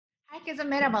Herkese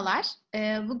merhabalar.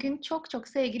 Bugün çok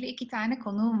sevgili iki tane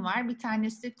konuğum var. Bir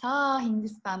tanesi ta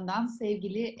Hindistan'dan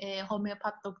sevgili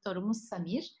homeopat doktorumuz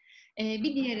Samir.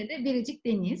 Bir diğeri de biricik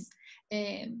Deniz.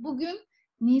 Bugün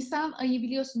Nisan ayı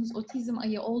biliyorsunuz otizm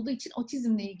ayı olduğu için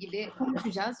otizmle ilgili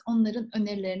konuşacağız. Onların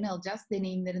önerilerini alacağız,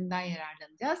 deneyimlerinden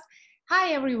yararlanacağız.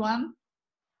 Hi everyone.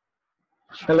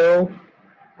 Hello,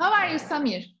 How are you,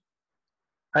 Samir?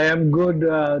 I am good,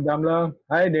 Damla.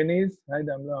 Hi, Denise. Hi,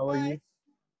 Damla. How are you?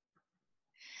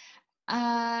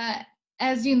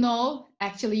 As you know,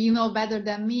 actually you know better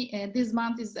than me, this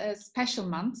month is a special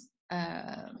month.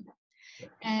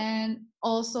 And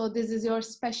also this is your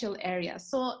special area.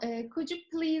 So could you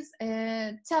please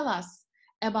tell us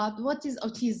about what is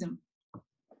autism?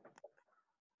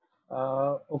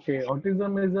 Okay,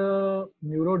 autism is a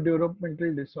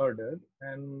neurodevelopmental disorder,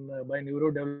 and by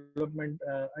neurodevelopment,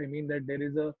 I mean that there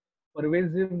is a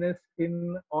pervasiveness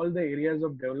in all the areas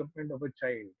of development of a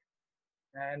child,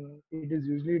 and it is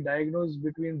usually diagnosed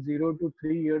between 0 to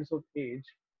 3 years of age.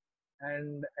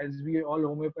 And as we all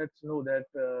homeopaths know that,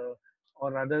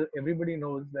 or rather, everybody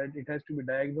knows that it has to be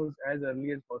diagnosed as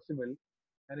early as possible.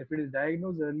 And if it is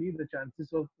diagnosed early, the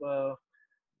chances of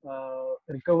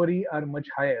recovery are much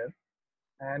higher.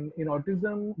 And in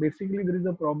autism, basically, there is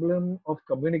a problem of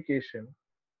communication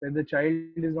where the child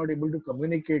is not able to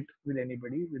communicate with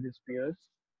anybody, with his peers.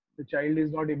 The child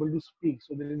is not able to speak.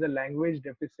 So there is a language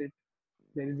deficit.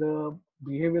 There is a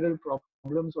behavioral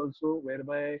problems also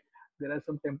whereby there are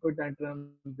some temper tantrums.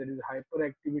 There is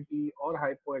hyperactivity or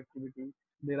hypoactivity.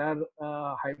 There are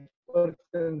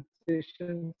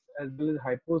hypersensations as well as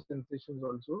hyposensations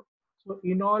also. So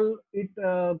in all, it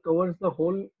covers the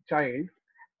whole child,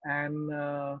 and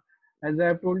as I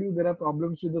have told you, there are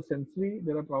problems with the sensory,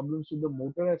 there are problems with the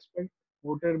motor aspect.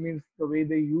 Motor means the way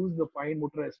they use the fine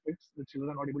motor aspects, the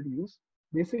children are not able to use.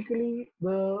 Basically,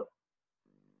 the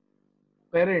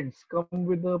parents come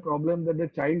with the problem that the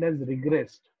child has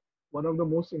regressed. One of the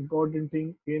most important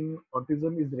thing in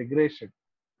autism is regression.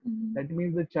 Mhm. That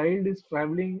means the child is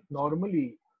traveling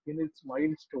normally in its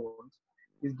milestones,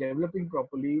 is developing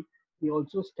properly. He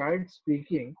also starts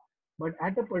speaking, but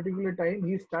at a particular time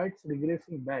he starts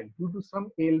regressing back due to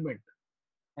some ailment.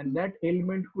 And that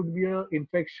ailment could be a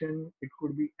infection, it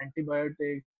could be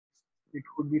antibiotics, it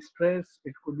could be stress,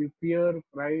 it could be fear,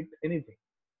 pride, anything.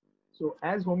 So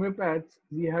as homeopaths,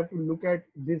 we have to look at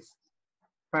this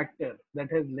factor that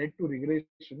has led to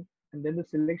regression, and then the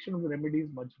selection of the remedy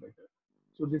is much better.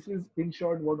 So this is, in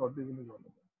short, what autism is all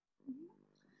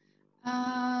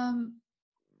Um,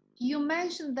 you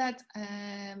mentioned that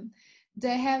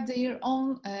they have their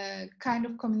own kind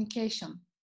of communication.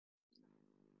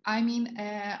 I mean,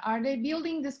 are they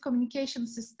building this communication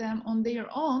system on their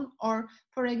own, or,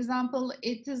 for example,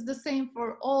 it is the same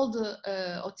for all the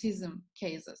autism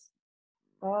cases?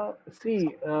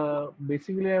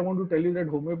 Basically, I want to tell you that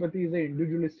homeopathy is an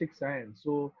individualistic science.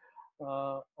 So,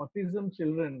 autism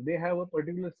children, they have a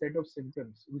particular set of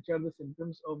symptoms, which are the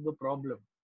symptoms of the problem.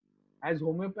 As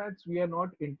homeopaths, we are not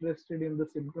interested in the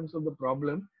symptoms of the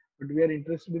problem, but we are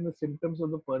interested in the symptoms of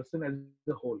the person as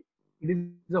a whole. It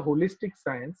is a holistic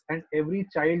science, and every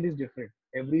child is different.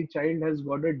 Every child has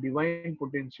got a divine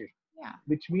potential, Yeah.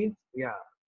 which means, yeah.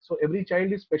 So every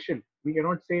child is special. We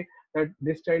cannot say that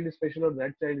this child is special or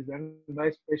that child is. And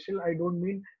by special, I don't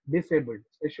mean disabled.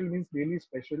 Special means really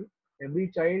special. Every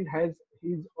child has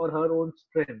his or her own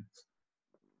strengths,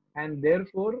 and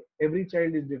therefore every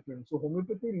child is different. So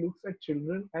homeopathy looks at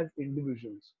children as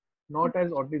individuals, not as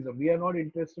autism. We are not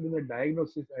interested in the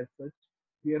diagnosis as such.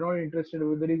 We are not interested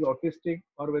whether he's autistic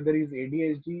or whether he's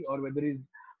ADHD or whether he's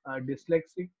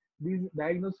dyslexic. These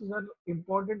diagnoses are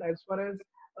important as far as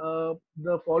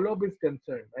the follow-up is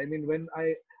concerned. I mean, when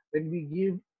we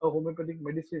give a homeopathic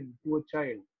medicine to a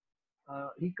child,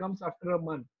 he comes after a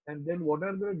month, and then what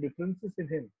are the differences in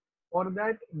him? For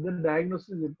that, the diagnosis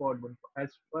is important.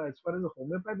 As far as the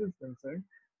homeopath is concerned,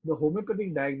 the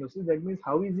homeopathic diagnosis, that means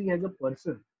how is he as a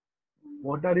person?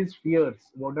 What are his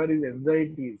fears? What are his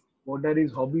anxieties? What are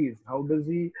his hobbies? How does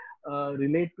he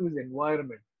relate to his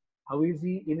environment? How is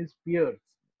he in his peers?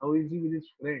 How is he with his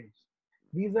friends?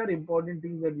 These are important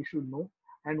things that we should know.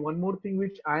 And one more thing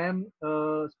which I am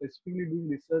specifically doing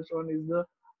research on is the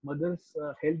mother's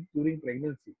health during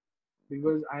pregnancy,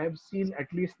 because I have seen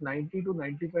at least 90 to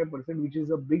 95%, which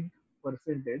is a big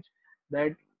percentage,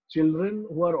 that children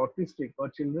who are autistic or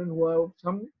children who have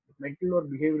some mental or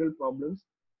behavioral problems,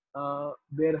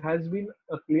 there has been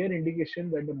a clear indication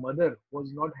that the mother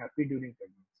was not happy during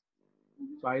pregnancy.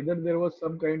 So either there was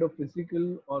some kind of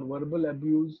physical or verbal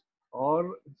abuse,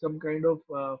 or some kind of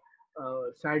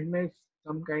sadness,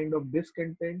 some kind of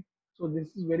discontent. So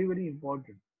this is very, very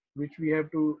important. which we have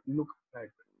to look at.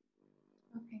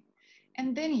 Okay.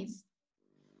 And Deniz?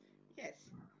 Yes.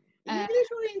 In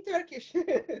English or in Turkish?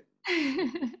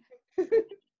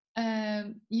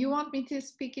 You want me to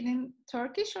speak it in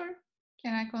Turkish or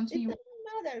can I It continue? doesn't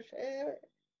matter.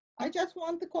 I just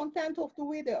want the content of the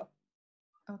video.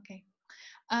 Okay.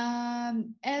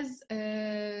 As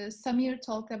Samir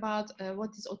talked about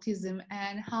what is autism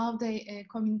and how they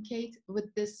communicate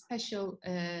with these special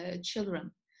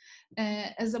children.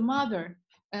 As a mother,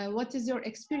 what is your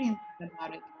experience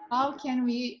about it? How can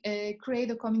we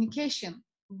create a communication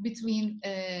between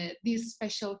these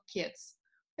special kids?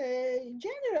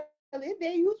 Generally,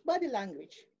 they use body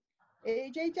language.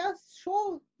 They just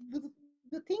show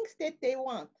the things that they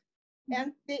want,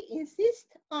 and they insist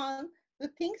on the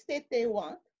things that they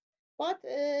want. But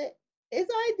as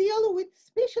I deal with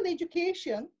special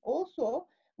education, also,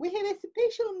 we have a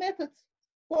special methods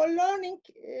for learning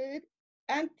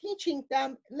and teaching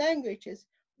them languages.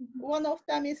 One of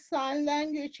them is sign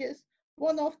languages.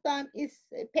 One of them is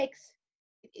PECS.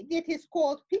 It is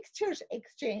called pictures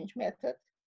exchange method.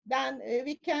 Then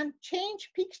we can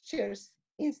change pictures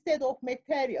instead of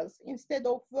materials. Instead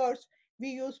of words, we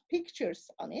use pictures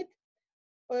on it.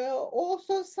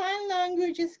 Also, sign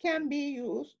languages can be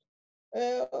used.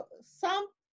 Some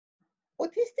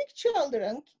autistic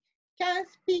children can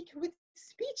speak with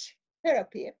speech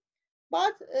therapy,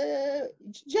 but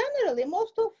generally,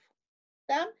 most of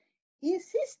them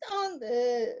insist on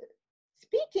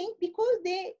speaking because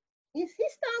they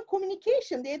insist on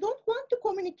communication. They don't want to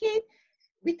communicate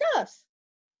with us.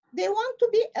 They want to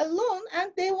be alone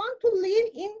and they want to live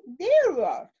in their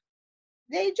world.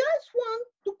 They just want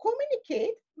to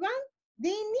communicate when they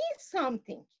need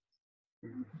something.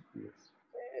 Yes.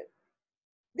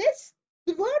 That's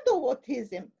the word of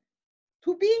autism,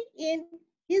 to be in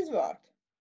his world.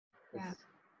 Yeah.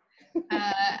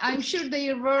 I'm sure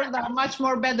their words are much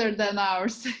more better than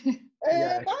ours.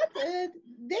 Yeah. But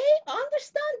they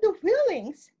understand the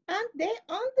feelings and they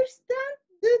understand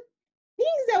the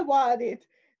things about it.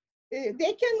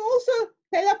 They can also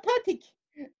telepathic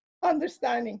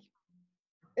understanding.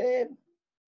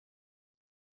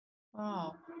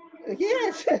 Wow.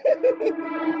 Yes.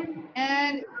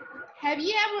 And have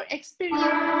you ever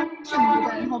experienced with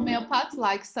a homeopat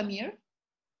like Samir?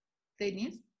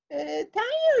 Deniz? 10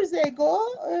 years ago,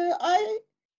 I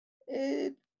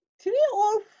 3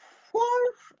 or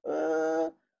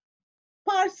 4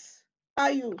 parts I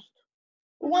used.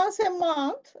 Once a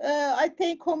month, I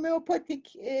take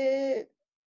homeopathic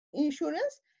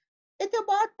insurance. It's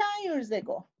about 10 years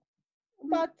ago,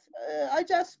 but I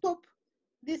just stopped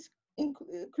this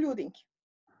including.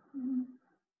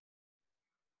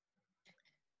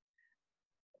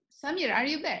 Samir, are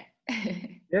you there?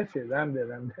 Yes, I'm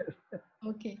there.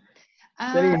 Okay.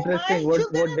 Very interesting. My What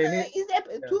children Dennis? is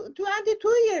 22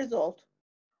 years old.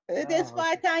 That's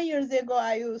why 10 years ago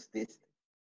I used this.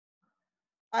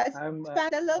 I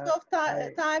spent a lot of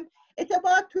time. It's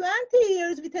about 20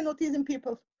 years with an autism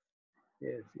people.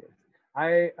 Yes.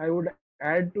 I would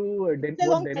add to what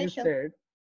Dennis said.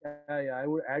 Yeah. I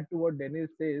would add to what Dennis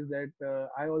says that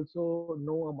I also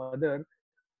know a mother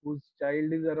whose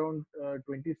child is around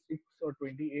 26 or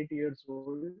 28 years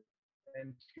old,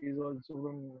 and she's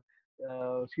also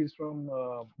from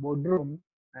Bodrum,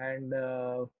 and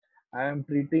I am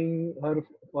treating her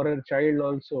for her child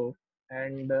also,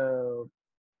 and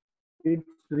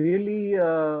it's really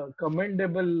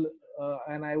commendable,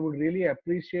 and I would really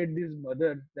appreciate these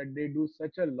mothers that they do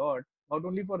such a lot, not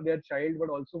only for their child but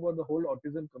also for the whole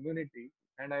autism community.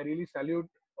 And I really salute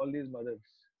all these mothers.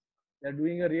 They're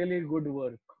doing a really good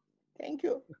work. Thank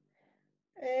you.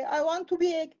 I want to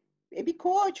be a big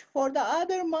coach for the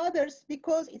other mothers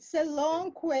because it's a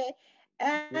long way,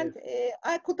 and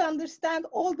I could understand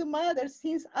all the mothers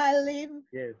since I live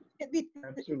with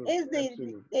as they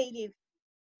live.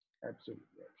 Absolutely.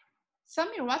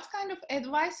 Samir, what kind of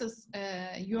advices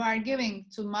you are giving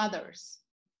to mothers,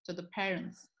 to the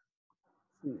parents?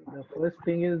 The first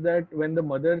thing is that when the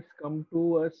mothers come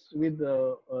to us with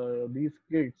these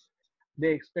kids,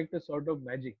 they expect a sort of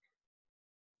magic,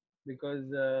 because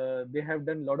they have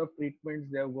done a lot of treatments.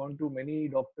 They have gone to many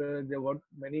doctors, they've got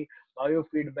many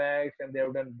biofeedbacks, and they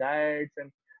have done diets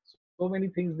and so many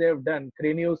things they have done,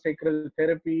 craniosacral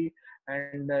therapy,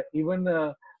 and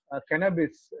even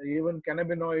cannabis, even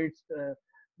cannabinoids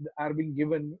are being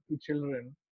given to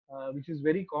children, which is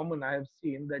very common. I have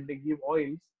seen that they give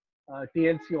oils,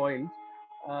 TLC oils,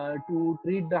 to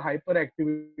treat the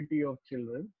hyperactivity of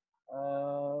children.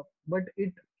 But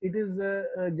it is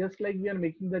just like we are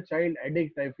making the child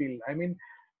addict, I feel. I mean,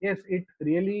 yes, it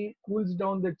really cools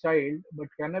down the child, but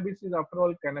cannabis is after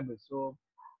all cannabis. So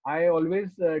I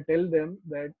always tell them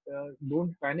that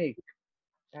don't panic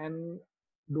and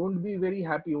don't be very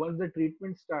happy. Once the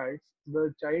treatment starts,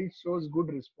 the child shows good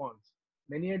response.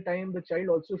 Many a time, the child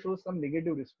also shows some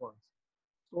negative response.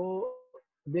 So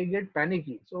they get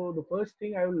panicky. So the first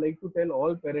thing I would like to tell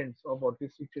all parents of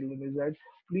autistic children is that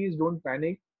please don't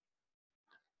panic.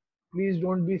 Please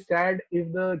don't be sad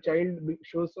if the child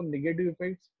shows some negative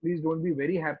effects. Please don't be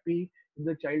very happy if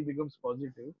the child becomes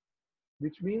positive,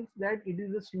 which means that it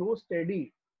is a slow,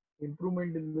 steady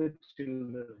improvement in the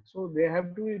children. So they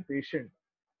have to be patient.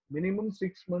 Minimum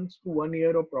 6 months to 1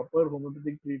 year of proper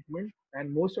homeopathic treatment,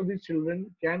 and most of these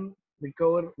children can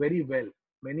recover very well.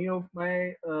 Many of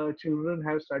my children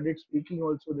have started speaking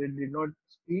also. They did not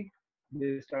speak,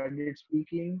 they started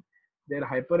speaking. Their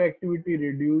hyperactivity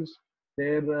reduced,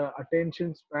 their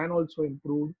attention span also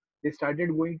improved. They started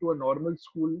going to a normal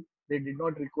school. They did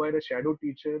not require a shadow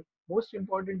teacher. Most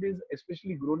important is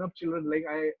especially grown up children, like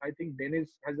I think Dennis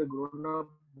has a grown up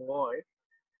boy,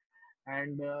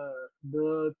 and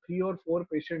the 3 or 4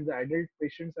 patients, the adult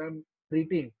patients I'm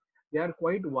treating, they are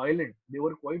quite violent. They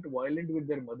were quite violent with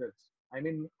their mothers. I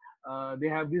mean, they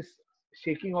have this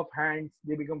shaking of hands.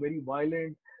 They become very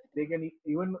violent. They can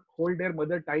even hold their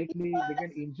mother tightly. They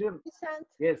can injure. Percent.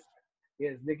 Yes,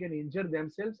 yes, they can injure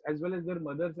themselves as well as their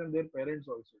mothers and their parents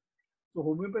also. So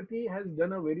homeopathy has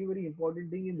done a very, very important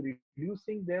thing in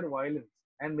reducing their violence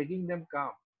and making them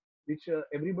calm, which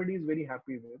everybody is very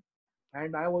happy with.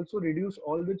 And I have also reduced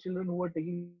all the children who are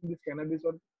taking this cannabis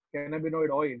or cannabinoid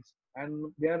oils,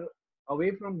 and they are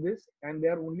away from this and they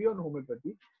are only on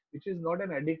homeopathy, which is not an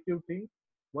addictive thing.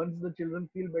 Once the children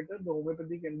feel better, the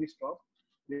homeopathy can be stopped.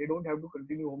 They don't have to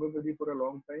continue homeopathy for a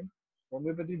long time.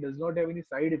 Homeopathy does not have any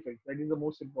side effects. That is the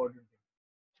most important thing.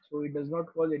 So it does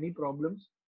not cause any problems.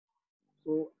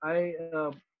 So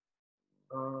uh,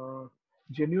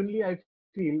 genuinely I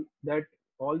feel that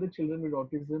all the children with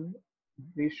autism,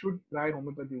 they should try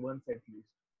homeopathy once at least.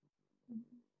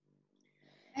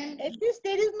 And At least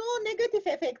there is no negative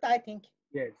effect, I think,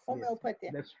 Yes, yes, homeopathy.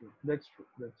 that's true. That's true.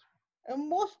 That's true.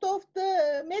 Most of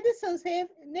the medicines have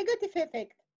negative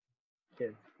effect.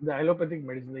 Yes, the allopathic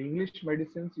medicine, the English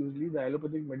medicines, usually the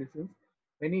allopathic medicines,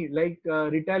 many like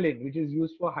Ritalin, which is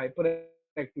used for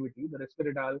hyperactivity, the Respiridal,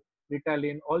 Ritalin, all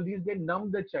these they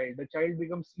numb the child. The child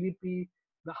becomes sleepy.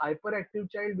 The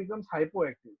hyperactive child becomes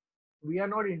hypoactive. We are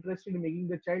not interested in making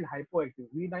the child hypoactive.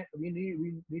 We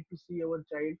need to see our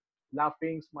child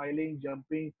laughing, smiling,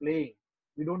 jumping, playing.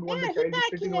 We don't They want the are child to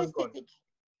sit in one corner. hyperkinesthetic.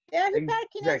 They are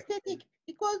Exactly, hyperkinesthetic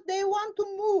because they want to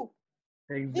move.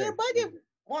 Their exactly, body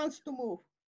wants to move.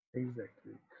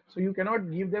 exactly. So you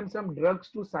cannot give them some drugs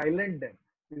to silence them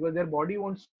because their body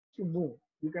wants to move.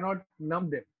 You cannot numb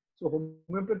them. So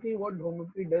homeopathy, what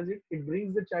homeopathy does, it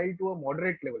brings the child to a moderate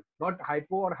level, not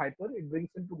hypo or hyper. It brings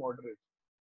them to moderate.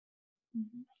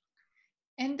 Mhm.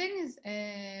 And then is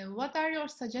what are your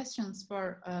suggestions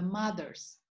for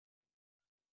mothers?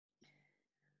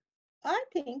 I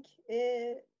think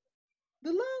the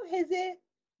love has a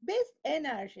best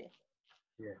energy.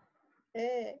 Yeah.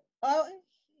 I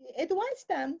advise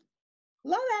them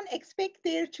love and expect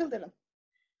their children.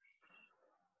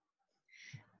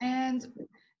 And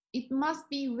it must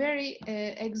be very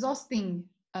exhausting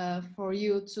for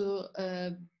you to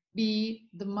be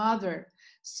the mother.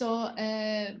 So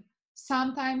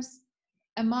sometimes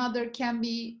a mother can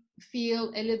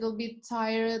feel a little bit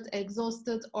tired,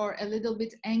 exhausted, or a little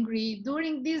bit angry.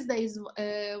 During these days,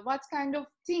 what kind of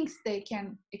things they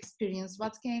can experience?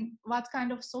 What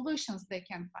kind of solutions they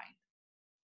can find?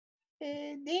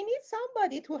 They need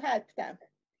somebody to help them.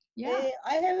 Yeah.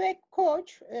 I have a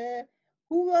coach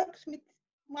who works with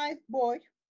my boy,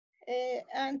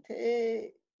 and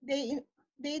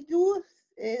they do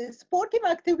sportive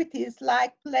activities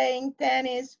like playing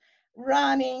tennis,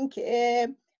 running,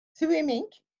 swimming.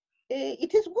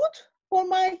 It is good for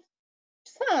my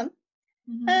son,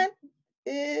 Mhm. and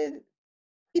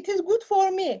it is good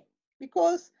for me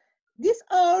because these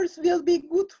hours will be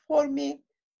good for me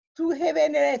to have a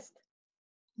rest.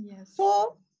 Yes.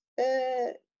 So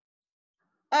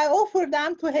I offer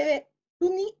them to have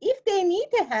if they need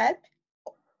a help,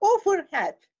 offer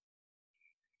help.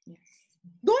 Yes.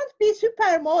 Don't be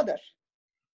super mother.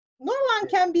 No one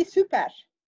can be super.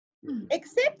 Mhm.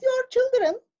 Accept your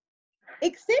children,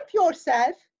 accept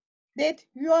yourself that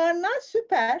you are not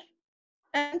super,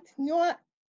 and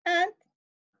and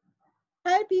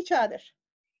help each other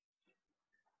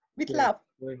with Great. love.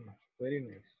 Very nice. Very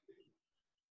nice.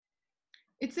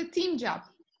 It's a team job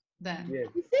then. Yes.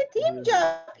 It's a team Really.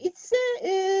 job. It's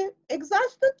a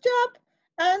exhausted job,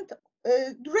 and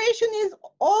duration is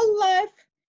all life.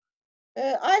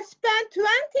 I spent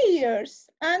 20 years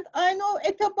and I know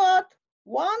at about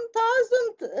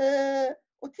 1,000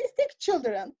 autistic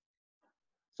children.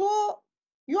 So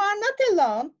you are not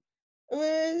alone.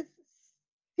 60%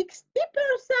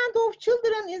 of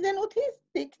children is an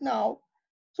autistic now.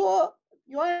 So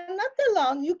you are not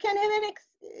alone. You can have an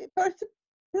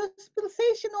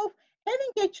perception of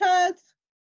having a child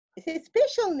with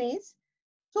special needs.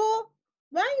 So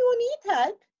when you need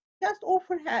help, just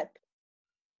offer help.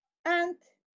 And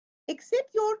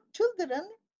accept your children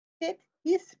that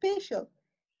he's special.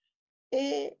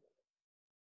 That's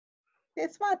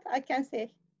what I can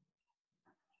say.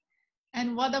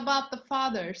 And what about the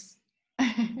fathers?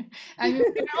 I mean,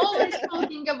 we're always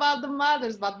talking about the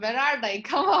mothers, but where are they?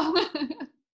 Come on.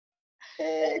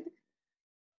 They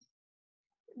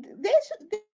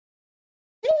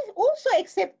also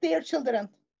accept their children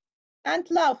and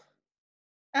love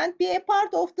and be a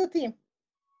part of the team.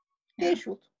 Yeah. They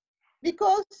should.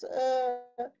 Because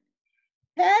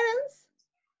parents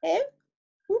have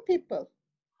two people,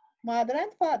 mother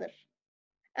and father.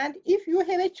 And if you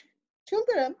have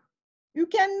children, you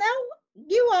can now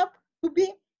give up to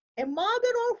be a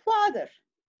mother or father.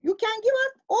 You can give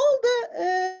up all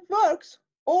the works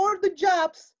or the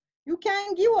jobs. You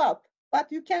can give up,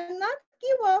 but you cannot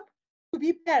give up to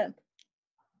be parent.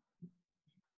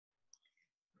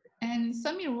 And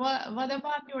Samir, what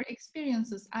about your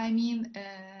experiences? I mean,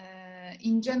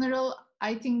 in general,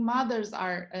 I think mothers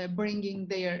are bringing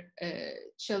their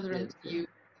children Yes, to you.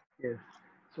 yes.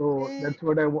 So that's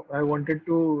what I wanted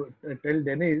to tell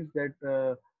Dennis, that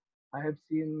I have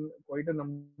seen quite a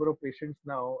number of patients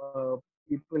now,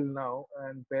 people now,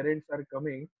 and parents are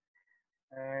coming,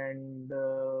 and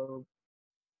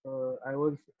I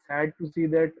was sad to see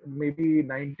that maybe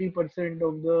 90%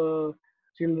 of the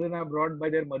children are brought by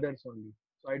their mothers only.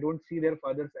 So I don't see their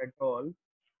fathers at all.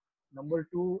 Number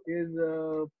two is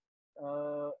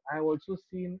I have also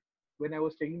seen, when I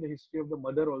was taking the history of the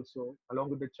mother also along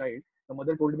with the child, the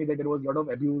mother told me that there was a lot of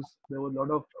abuse, there was a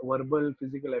lot of verbal,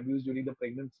 physical abuse during the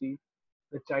pregnancy.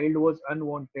 The child was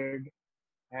unwanted,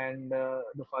 and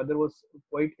the father was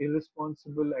quite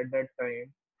irresponsible at that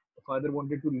time. The father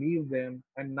wanted to leave them,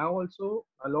 and now also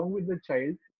along with the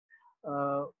child,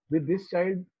 with this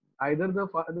child, either the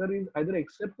father is either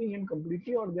accepting him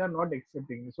completely or they are not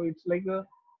accepting. So it's like a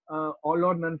all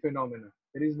or none phenomenon.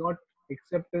 There is not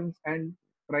acceptance and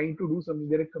trying to do something.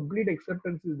 There is complete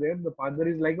acceptance is there. The father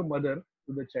is like a mother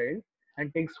to the child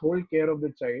and takes whole care of the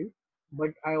child.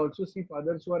 But I also see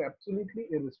fathers who are absolutely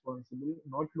irresponsible,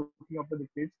 not looking after the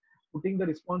kids, putting the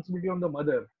responsibility on the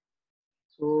mother.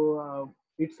 So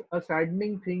it's a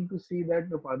saddening thing to see that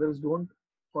the fathers don't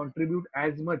contribute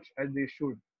as much as they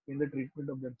should in the treatment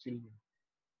of their children.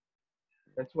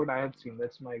 That's what I have seen.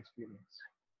 That's my experience.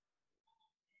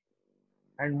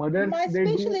 And In mothers, my they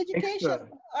special do education, extra.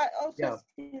 I also Yeah,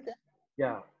 see that.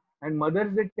 yeah. And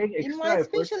mothers, they take In my extra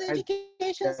efforts special as,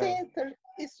 education yeah, center,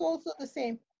 it's also the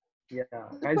same. yeah.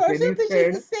 The As Dennis percentage is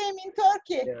said, the same in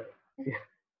Turkey. yeah,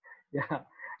 yeah, yeah.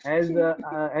 As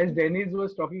Dennis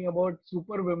was talking about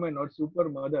super women or super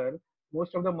mother,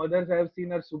 most of the mothers I have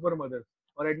seen are super mothers,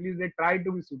 or at least they try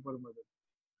to be super mothers.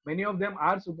 Many of them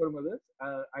are super mothers.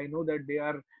 I know that they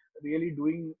are really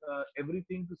doing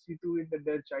everything to see to it that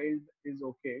their child is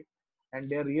okay, and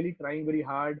they are really trying very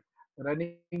hard,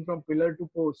 running from pillar to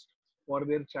post for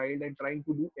their child and trying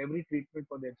to do every treatment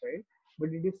for their child. But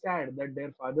it is sad that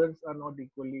their fathers are not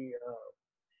equally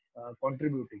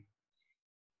contributing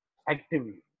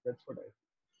actively. That's what I.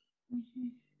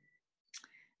 Mhm.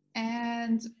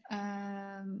 And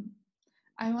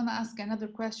I want to ask another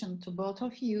question to both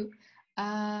of you.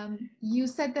 You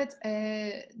said that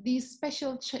these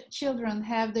special children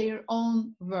have their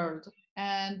own world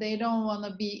and they don't want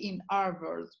to be in our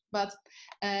world. But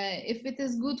if it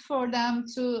is good for them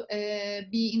to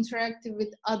be interactive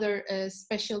with other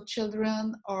special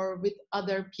children or with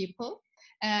other people,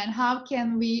 and how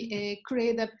can we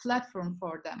create a platform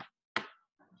for them?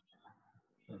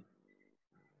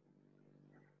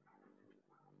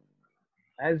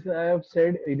 As I have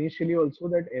said initially also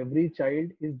that every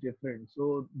child is different.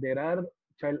 So there are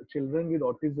children with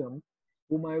autism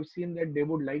whom I have seen that they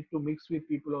would like to mix with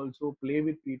people also, play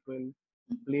with people,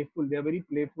 playful. They are very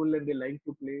playful and they like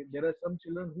to play. There are some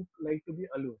children who like to be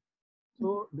alone.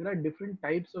 So there are different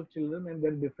types of children and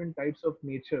there are different types of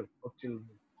nature of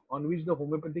children on which the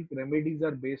homeopathic remedies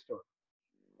are based on.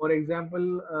 For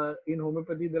example, in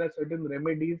homeopathy, there are certain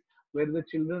remedies where the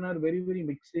children are very, very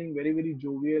mixing, very, very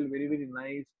jovial, very, very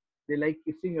nice. They like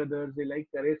kissing others, they like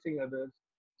caressing others.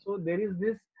 So there is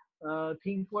this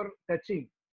thing for touching.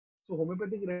 So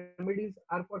homeopathic remedies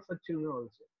are for such children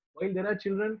also. While there are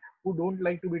children who don't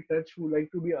like to be touched, who like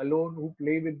to be alone, who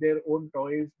play with their own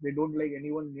toys, they don't like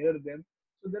anyone near them.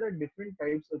 So there are different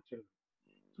types of children.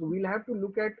 So we'll have to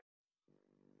look at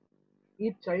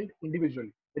each child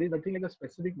individually. There is nothing like a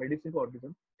specific medicine for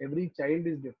autism. Every child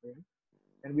is different,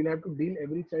 and we'll have to deal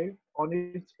every child on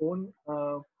its own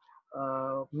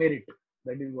merit.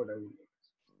 That is what I will say.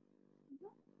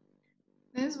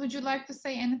 Liz, would you like to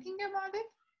say anything about it?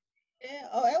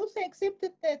 I also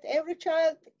accepted that every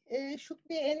child should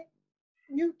be a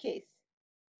new case.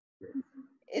 Yes.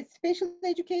 It's special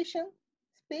education,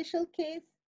 special case,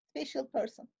 special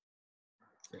person.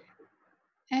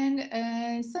 And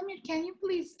Samir, can you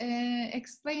please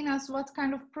explain us what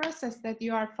kind of process that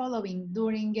you are following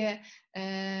during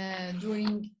a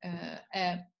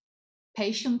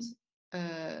patient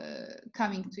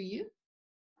coming to you?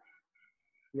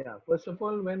 Yeah, first of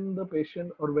all, when the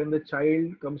patient or when the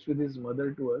child comes with his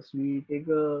mother to us, we take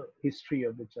a history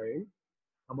of the child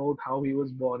about how he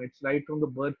was born. It's right from the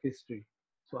birth history.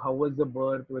 So, how was the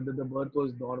birth, whether the birth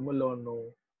was normal or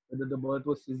no, whether the birth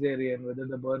was cesarean, whether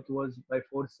the birth was by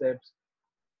forceps.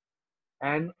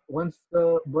 And once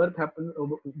the birth happened,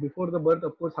 before the birth,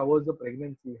 of course, how was the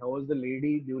pregnancy? How was the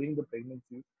lady during the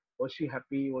pregnancy? Was she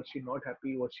happy? Was she not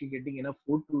happy? Was she getting enough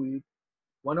food to eat?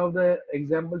 One of the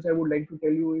examples I would like to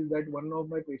tell you is that one of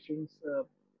my patients,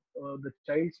 the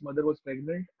child's mother was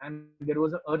pregnant and there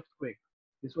was an earthquake.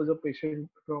 This was a patient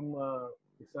from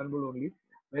Istanbul only,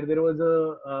 where there was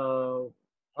a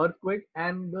earthquake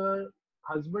and the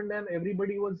husband and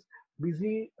everybody was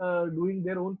busy doing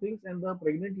their own things, and the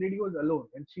pregnant lady was alone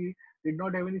and she did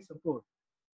not have any support.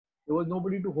 There was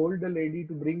nobody to hold the lady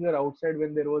to bring her outside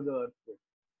when there was an earthquake.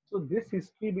 So this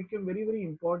history became very, very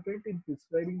important in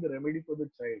prescribing the remedy for the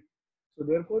child. So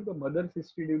therefore, the mother's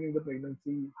history during the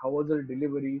pregnancy, how was her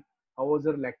delivery, how was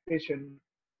her lactation,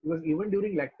 because even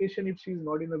during lactation, if she is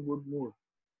not in a good mood,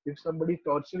 if somebody is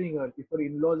torturing her, if her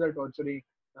in-laws are torturing,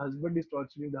 the husband is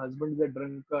torturing, the husband is a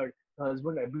drunkard, the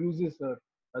husband abuses her,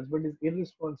 husband is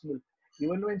irresponsible.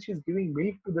 Even when she is giving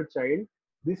milk to the child,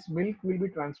 this milk will be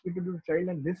transmitted to the child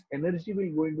and this energy will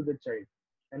go into the child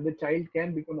and the child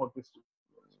can become autistic.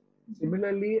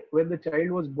 Similarly, when the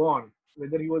child was born,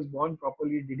 whether he was born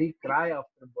properly, did he cry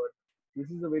after birth? This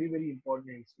is a very, very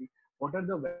important history. What are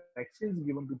the vaccines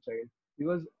given to child?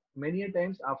 Because many a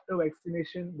times after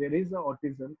vaccination, there is a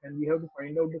autism and we have to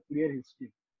find out the clear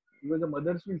history. Because the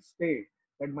mothers will say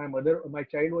that my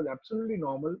child was absolutely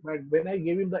normal, but when I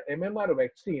gave him the MMR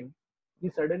vaccine, he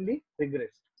suddenly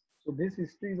regressed. So this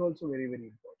history is also very,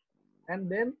 very important. And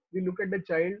then we look at the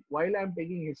child while I'm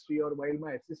taking history or while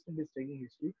my assistant is taking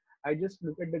history. I just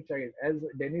look at the child, as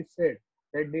Dennis said,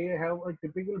 that they have a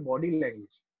typical body language.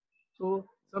 So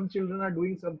some children are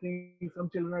doing something,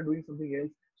 some children are doing something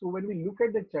else. So when we look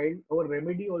at the child, our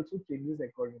remedy also changes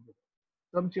accordingly.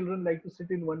 Some children like to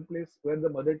sit in one place where the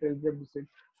mother tells them to sit.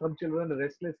 Some children are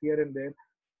restless here and there.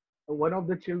 One of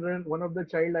the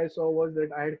child I saw was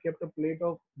that I had kept a plate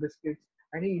of biscuits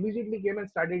and he immediately came and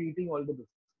started eating all the biscuits.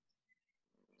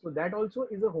 So that also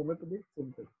is a homeopathic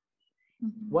symptom.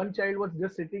 Mm-hmm. One child was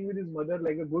just sitting with his mother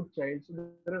like a good child. So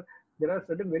there are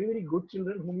certain very, very good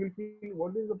children whom you feel,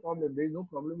 what is the problem? There is no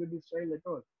problem with this child at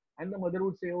all. And the mother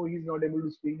would say, oh, he's not able to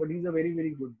speak, but he's a very,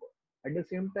 very good boy. At the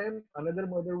same time, another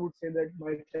mother would say that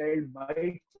my child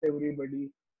bites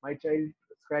everybody, my child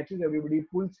scratches everybody,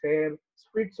 pulls hair,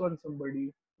 spits on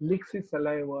somebody, licks his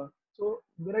saliva. So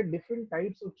there are different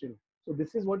types of children. So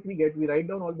this is what we get. We write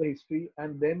down all the history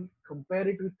and then compare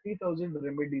it with 3,000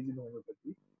 remedies in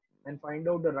homeopathy and find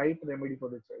out the right remedy for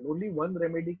the child. Only one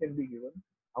remedy can be given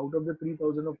out of the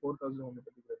 3,000 or 4,000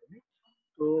 homeopathic remedies.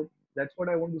 So that's what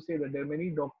I want to say, that there are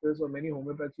many doctors or many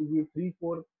homeopaths who give 3,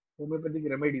 4 homeopathic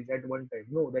remedies at one time.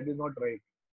 No, that is not right.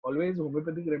 Always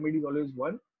homeopathic remedy is always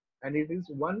one, and it is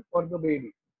one for the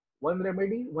baby. One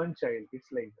remedy, one child.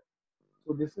 It's like that.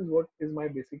 So this is what is my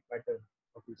basic pattern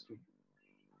of history.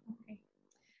 Okay.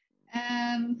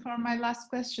 And for my last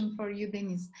question for you,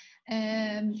 Deniz,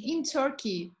 in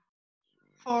Turkey,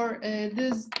 for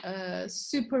these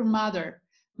super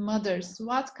mothers,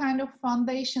 what kind of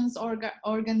foundations or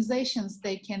organizations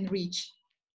they can reach?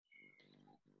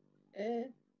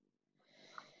 There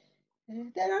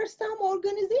are some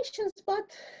organizations,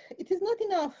 but it is not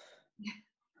enough.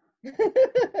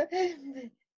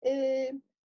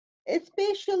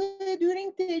 Especially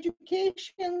during the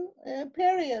education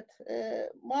period,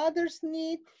 mothers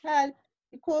need help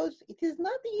because it is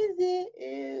not easy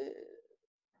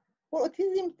for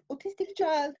autistic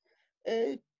child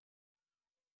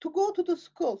to go to the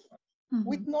school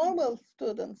with normal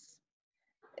students.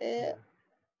 I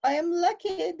am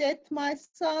lucky that my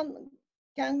son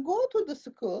can go to the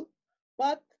school,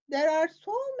 but there are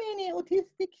so many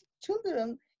autistic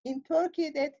children in Turkey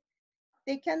that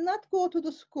they cannot go to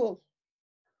the school.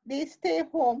 They stay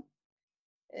home.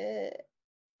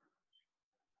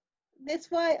 That's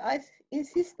why I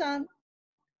insist on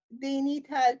they need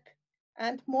help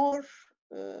and more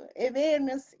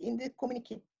awareness in the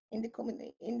community, in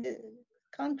the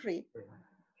country.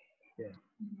 Yeah.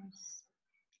 Yes.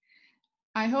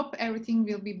 I hope everything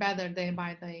will be better day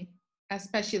by day,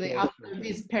 especially after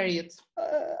this period.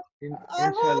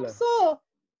 I hope so.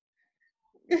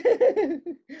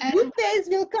 Good days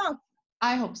will come.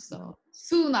 I hope so.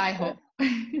 Soon, I hope.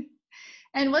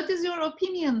 And what is your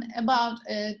opinion about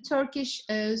Turkish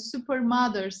super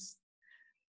mothers,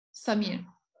 Samir?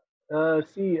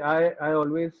 See, I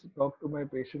always talk to my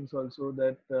patients also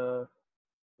that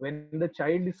when the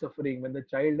child is suffering, when the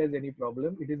child has any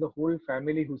problem, it is the whole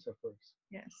family who suffers.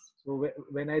 Yes. So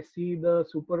when I see the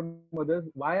super mothers,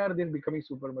 why are they becoming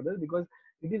super mothers? Because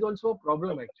it is also a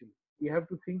problem actually. We have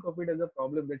to think of it as a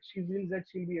problem that she feels that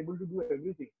she'll be able to do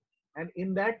everything. And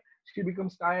in that, she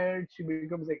becomes tired, she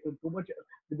becomes like too much,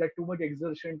 with that too much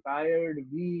exertion, tired,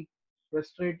 weak,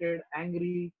 frustrated,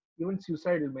 angry, even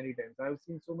suicidal many times. I've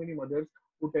seen so many mothers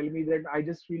who tell me that I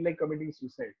just feel like committing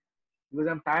suicide because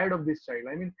I'm tired of this child.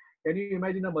 I mean, can you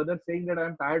imagine a mother saying that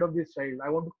I'm tired of this child? I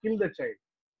want to kill the child.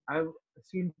 I've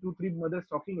seen 2-3 mothers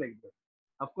talking like that.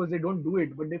 Of course, they don't do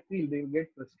it, but they feel they get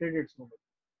frustrated so much.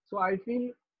 So I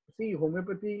feel, see,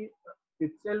 homeopathy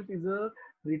itself is a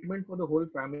treatment for the whole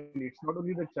family. It's not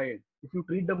only the child. If you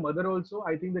treat the mother also,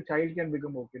 I think the child can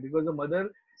become okay because the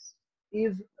mother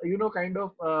is, kind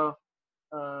of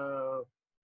uh,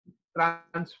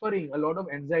 transferring a lot of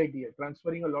anxiety,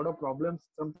 transferring a lot of problems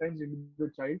sometimes into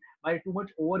the child by too much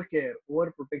over care,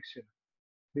 over protection,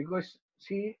 because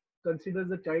she considers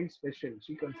the child special.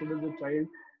 She considers the child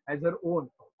as her own.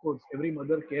 Of course, every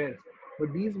mother cares,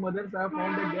 but these mothers have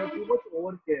found that they are too much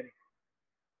over caring,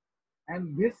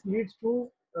 and this leads to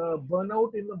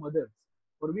burnout in the mothers,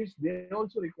 for which they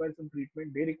also require some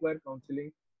treatment. They require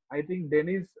counseling. I think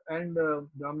Dennis and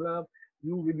Gamla,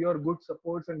 you with your good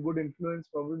supports and good influence,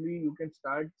 probably you can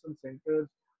start some centers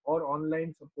or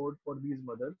online support for these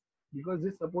mothers, because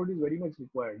this support is very much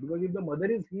required. Because if the mother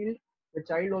is healed, the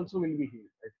child also will be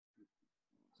healed. I feel.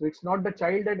 So it's not the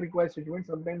child that requires treatment.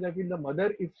 Sometimes I feel the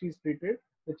mother, if she's treated,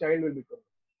 the child will become.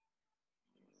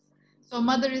 So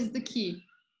mother is the key.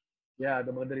 Yeah,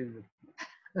 the mother is.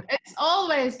 It's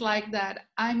always like that.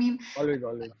 I mean, Always.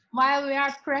 while we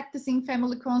are practicing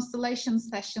family constellation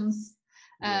sessions,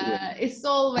 it's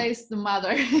always the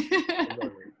mother.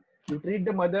 You treat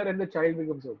the mother and the child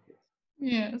becomes okay.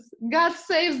 Yes, God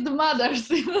saves the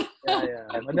mothers.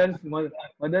 Yeah.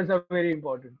 Mothers are very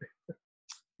important.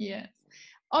 Yes.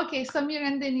 Okay, Samir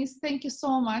and Deniz, thank you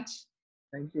so much.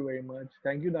 Thank you very much.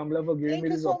 Thank you, Damla, for giving Thank me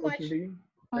you this so opportunity. much.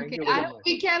 Thank Okay, you I very hope much.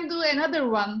 we can do another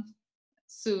one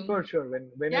soon. Sure.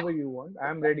 Whenever you want,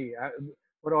 I'm ready.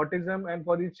 For autism and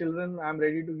for these children, I'm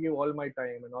ready to give all my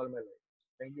time and all my life.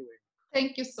 Thank you very much.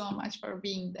 Thank you so much for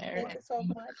being there. Thank you so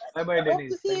much. Bye, Hope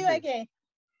Denise. to see you again.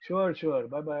 Sure.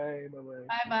 Bye.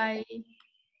 Bye bye.